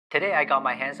Today I got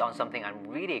my hands on something I'm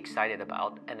really excited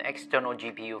about, an external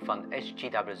GPU from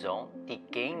SGWZONE, the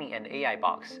gaming and AI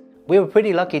box. We were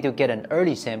pretty lucky to get an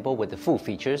early sample with the full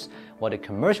features, while the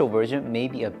commercial version may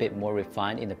be a bit more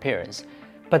refined in appearance.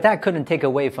 But that couldn't take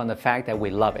away from the fact that we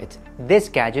love it. This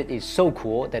gadget is so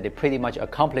cool that it pretty much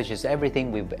accomplishes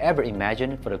everything we've ever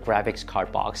imagined for the graphics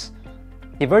card box.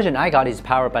 The version I got is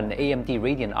powered by an AMD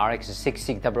Radeon RX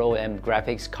 6600M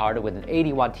graphics card with an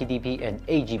 80W TDP and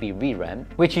 8GB VRAM,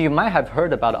 which you might have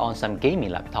heard about on some gaming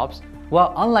laptops.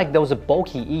 Well, unlike those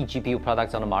bulky eGPU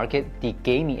products on the market, the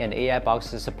gaming and AI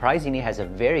box surprisingly has a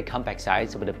very compact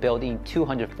size with a built-in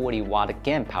 240W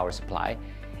GaN power supply.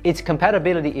 Its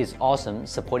compatibility is awesome,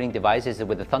 supporting devices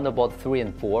with the Thunderbolt 3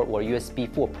 and 4 or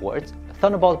USB 4 ports.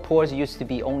 Thunderbolt ports used to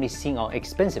be only seen on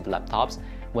expensive laptops,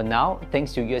 well now,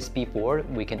 thanks to USB 4,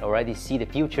 we can already see the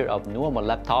future of normal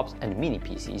laptops and mini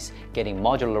PCs getting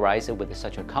modularized with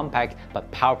such a compact but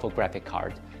powerful graphic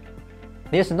card.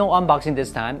 There's no unboxing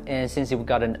this time, and since we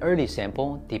got an early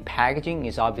sample, the packaging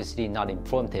is obviously not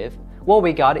informative. What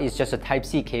we got is just a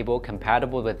Type-C cable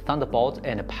compatible with Thunderbolt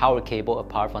and a power cable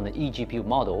apart from the eGPU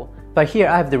model. But here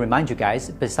I have to remind you guys,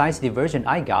 besides the version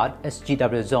I got,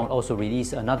 SGWZONE also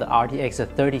released another RTX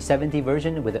 3070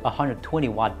 version with a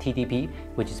 120W TDP,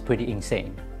 which is pretty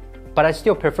insane. But I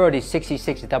still prefer the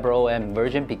 6600M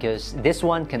version because this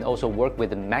one can also work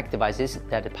with the Mac devices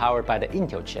that are powered by the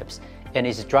Intel chips, and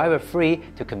is driver-free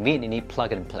to conveniently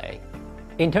plug and play.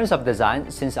 In terms of design,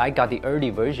 since I got the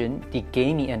early version, the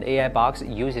gaming and AI box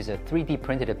uses a 3D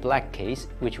printed black case,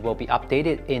 which will be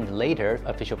updated in later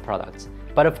official products.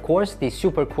 But of course, the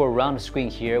super cool round screen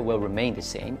here will remain the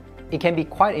same. It can be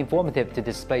quite informative to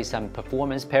display some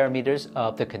performance parameters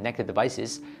of the connected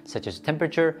devices, such as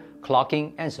temperature,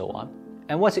 clocking, and so on.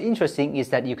 And what's interesting is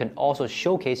that you can also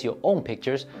showcase your own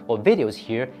pictures or videos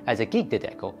here as a geek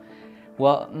deco.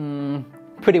 Well,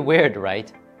 pretty weird,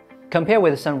 right? Compared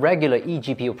with some regular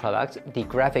eGPU products, the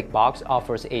graphic box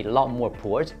offers a lot more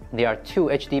ports. There are two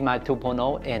HDMI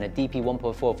 2.0 and a DP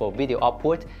 1.4 for video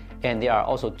output, and there are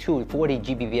also two 40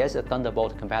 Gbps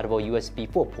Thunderbolt compatible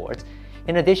USB 4 ports.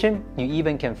 In addition, you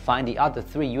even can find the other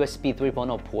three USB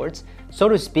 3.0 ports. So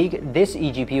to speak, this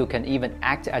eGPU can even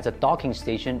act as a docking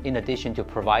station in addition to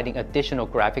providing additional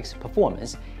graphics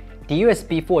performance. The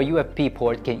USB 4 UFP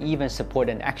port can even support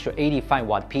an extra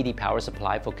 85W PD power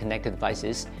supply for connected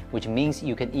devices, which means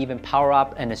you can even power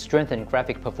up and strengthen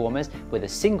graphic performance with a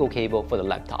single cable for the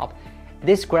laptop.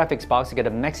 This graphics box gets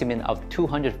a maximum of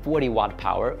 240W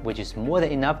power, which is more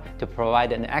than enough to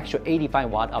provide an extra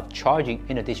 85W of charging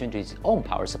in addition to its own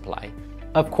power supply.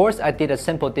 Of course, I did a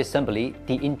simple disassembly.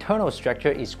 The internal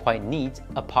structure is quite neat,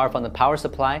 apart from the power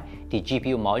supply, the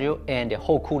GPU module, and the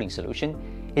whole cooling solution.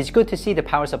 It's good to see the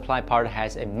power supply part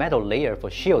has a metal layer for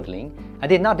shielding. I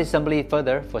did not disassemble it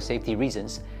further for safety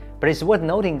reasons, but it's worth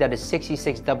noting that the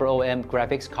 6600M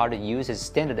graphics card uses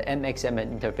standard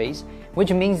MXM interface,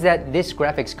 which means that this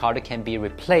graphics card can be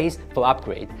replaced for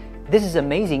upgrade. This is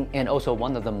amazing and also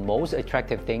one of the most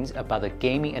attractive things about the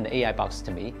gaming and AI box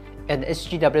to me, and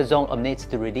SGWZONE omits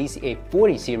to release a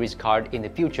 40 series card in the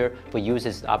future for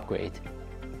users to upgrade.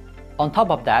 On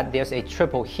top of that, there's a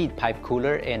triple heat pipe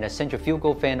cooler and a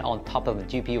centrifugal fan on top of the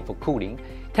GPU for cooling.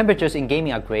 Temperatures in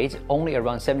gaming are great, only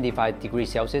around 75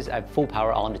 degrees Celsius at full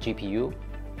power on the GPU.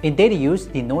 In daily use,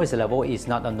 the noise level is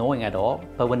not annoying at all,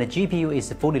 but when the GPU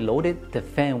is fully loaded, the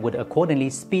fan would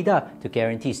accordingly speed up to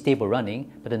guarantee stable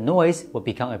running, but the noise will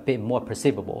become a bit more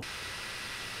perceivable.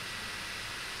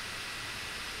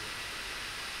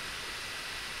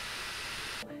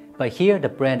 But here, the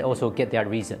brand also get their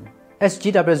reason.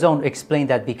 SGWZONE explained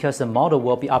that because the model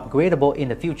will be upgradable in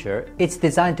the future, it's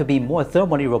designed to be more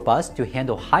thermally robust to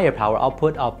handle higher power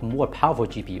output of more powerful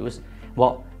GPUs.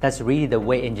 Well, that's really the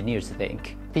way engineers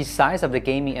think. The size of the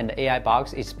gaming and AI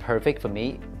box is perfect for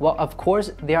me. Well, of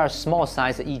course, there are small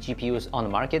size eGPUs on the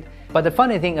market, but the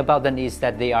funny thing about them is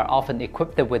that they are often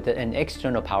equipped with an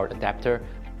external power adapter,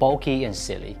 bulky and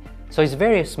silly. So it's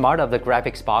very smart of the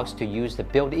graphics box to use the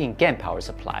built-in GaN power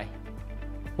supply.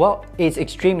 Well, it's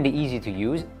extremely easy to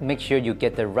use. Make sure you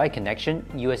get the right connection,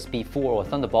 USB 4 or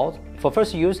Thunderbolt. For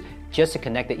first use, just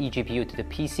connect the eGPU to the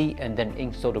PC and then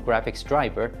install the graphics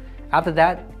driver. After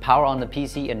that, power on the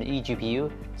PC and the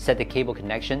eGPU, set the cable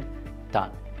connection,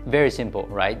 done. Very simple,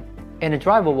 right? And the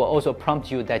driver will also prompt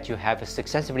you that you have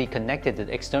successfully connected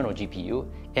the external GPU.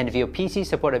 And if your PC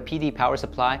supports a PD power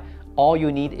supply, all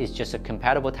you need is just a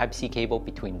compatible Type-C cable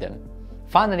between them.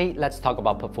 Finally, let's talk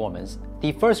about performance.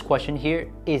 The first question here,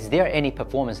 is there any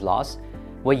performance loss?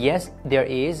 Well, yes, there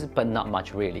is, but not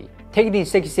much really. Taking the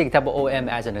 6600M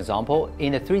as an example,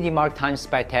 in the 3D Mark times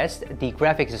spec test, the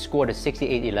graphics scored a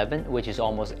 6811, which is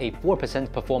almost a 4%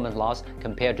 performance loss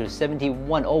compared to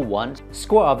 7101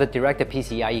 score of the direct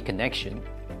PCIe connection.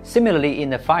 Similarly, in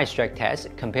the 5-stack test,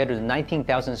 compared to the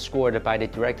 19,000 scored by the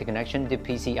direct connection to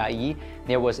PCIe,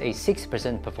 there was a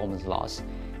 6% performance loss.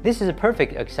 This is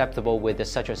perfectly acceptable with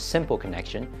such a simple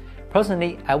connection.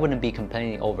 Personally, I wouldn't be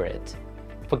complaining over it.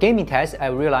 For gaming tests, I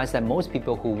realized that most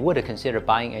people who would consider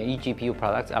buying an eGPU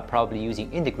product are probably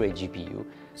using integrated GPU.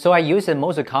 So I used the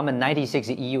most common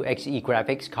 96EU XE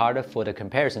graphics card for the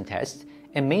comparison test,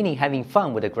 and mainly having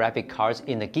fun with the graphic cards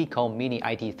in the Geekcom Mini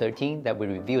IT13 that we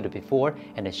reviewed before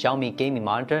and the Xiaomi gaming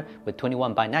monitor with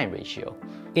 21:9 ratio.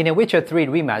 In The Witcher 3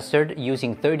 Remastered,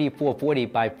 using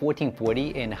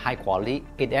 3440x1440 in high quality,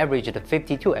 it averaged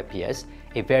 52 FPS,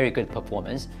 a very good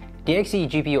performance. The XE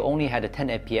GPU only had 10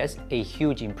 FPS, a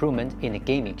huge improvement in the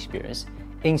gaming experience.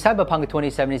 In Cyberpunk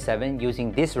 2077,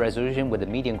 using this resolution with the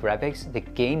medium graphics, the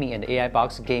gaming and AI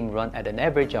box game run at an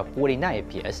average of 49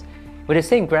 FPS. With the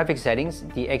same graphics settings,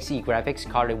 the XE graphics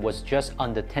card was just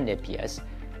under 10 FPS.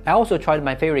 I also tried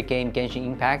my favorite game Genshin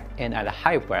Impact, and at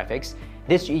higher graphics,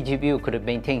 this eGPU could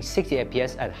maintain 60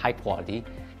 FPS at high quality.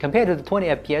 Compared to the 20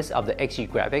 FPS of the XE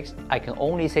graphics, I can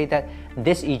only say that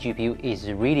this eGPU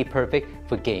is really perfect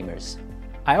for gamers.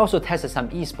 I also tested some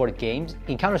eSport games.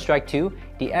 In Counter-Strike 2,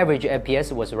 the average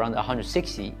FPS was around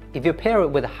 160. If you pair it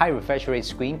with a high refresh rate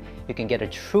screen, you can get a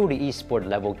truly eSport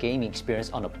level gaming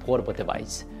experience on a portable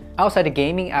device. Outside of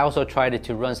gaming, I also tried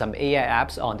to run some AI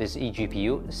apps on this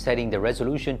eGPU, setting the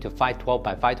resolution to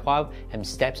 512x512 and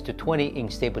steps to 20 in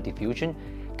Stable Diffusion.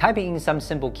 Typing in some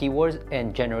simple keywords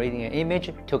and generating an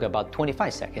image took about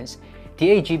 25 seconds. The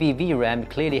 8GB VRAM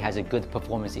clearly has a good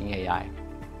performance in AI.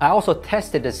 I also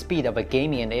tested the speed of a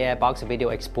gaming and AI box video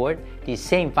export. The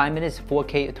same 5 minutes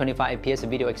 4K 25fps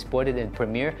video exported in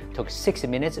Premiere took 6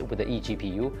 minutes with the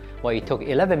eGPU, while it took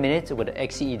 11 minutes with the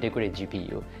XE integrated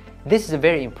GPU. This is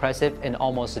very impressive and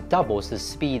almost doubles the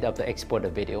speed of the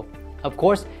exported video. Of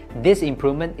course, this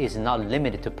improvement is not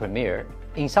limited to Premiere.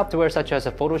 In software such as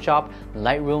Photoshop,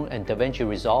 Lightroom, and DaVinci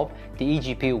Resolve, the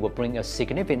eGPU will bring a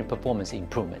significant performance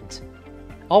improvement.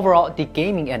 Overall, the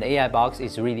gaming and AI box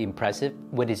is really impressive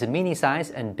with its mini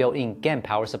size and built-in GaN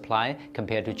power supply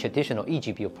compared to traditional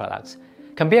eGPU products.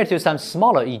 Compared to some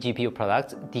smaller eGPU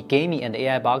products, the gaming and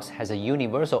AI box has a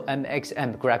universal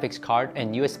MXM graphics card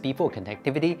and USB 4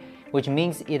 connectivity, which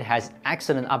means it has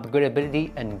excellent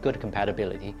upgradability and good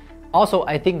compatibility. Also,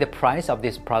 I think the price of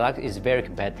this product is very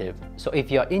competitive, so if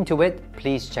you're into it,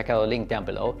 please check out the link down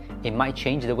below. It might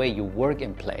change the way you work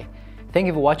and play. Thank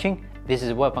you for watching. This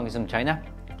is Will from Gizmochina.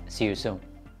 See you soon.